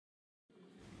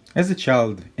As a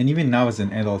child, and even now as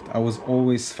an adult, I was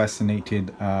always fascinated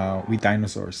with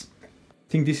dinosaurs. I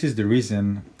think this is the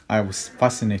reason I was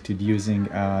fascinated using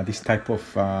this type of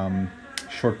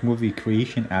short movie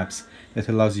creation apps that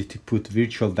allows you to put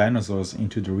virtual dinosaurs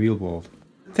into the real world.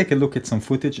 Take a look at some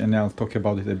footage and I'll talk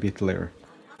about it a bit later.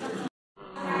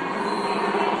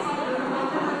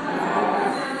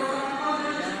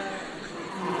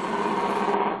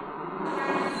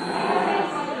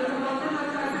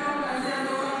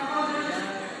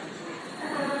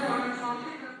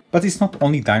 But it's not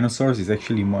only dinosaurs, it's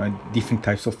actually more different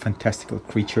types of fantastical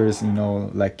creatures,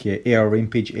 like AR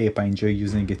Rampage Ape. I enjoy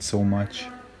using it so much.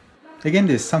 Again,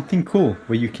 there's something cool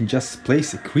where you can just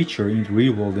place a creature in the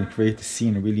real world and create a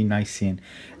scene, a really nice scene.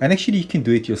 And actually you can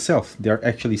do it yourself. There are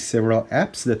actually several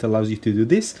apps that allows you to do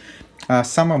this.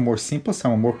 Some are more simple,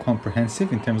 some are more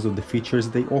comprehensive in terms of the features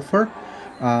they offer.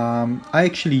 I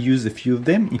actually use a few of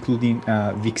them, including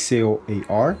Vixeo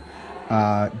AR,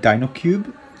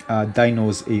 DinoCube,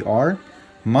 Dinos AR,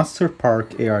 Monster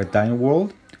Park AR Dino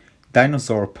World,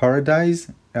 Dinosaur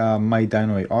Paradise, My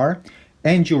Dino AR,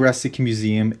 and Jurassic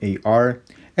Museum AR.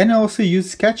 And I also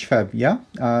use Sketchfab.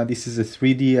 This is a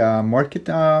 3D market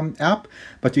app,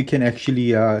 but you can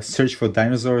actually search for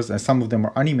dinosaurs, and some of them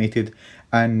are animated,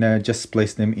 and just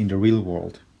place them in the real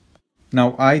world.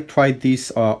 Now, I tried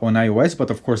this on iOS, but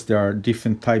of course there are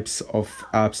different types of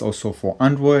apps also for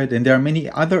Android, and there are many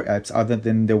other apps other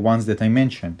than the ones that I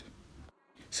mentioned.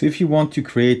 So if you want to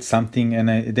create something, and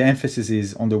the emphasis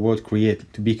is on the word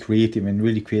create, to be creative and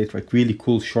really create like really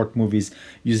cool short movies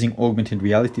using augmented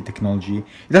reality technology,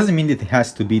 it doesn't mean that it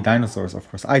has to be dinosaurs. Of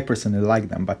course, I personally like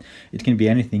them, but it can be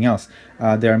anything else.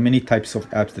 There are many types of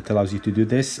apps that allows you to do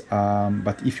this.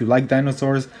 But if you like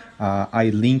dinosaurs, I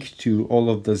link to all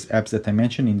of those apps that I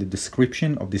mentioned in the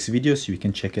description of this video, so you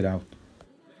can check it out.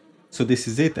 So this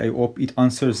is it. I hope it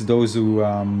answers those who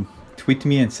tweet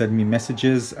me and send me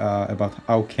messages about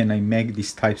how can I make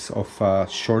these types of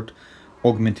short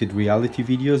augmented reality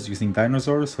videos using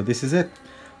dinosaurs. So this is it.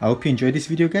 I hope you enjoyed this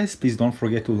video, guys. Please don't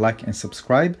forget to like and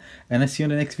subscribe, and I'll see you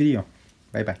in the next video.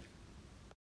 Bye bye.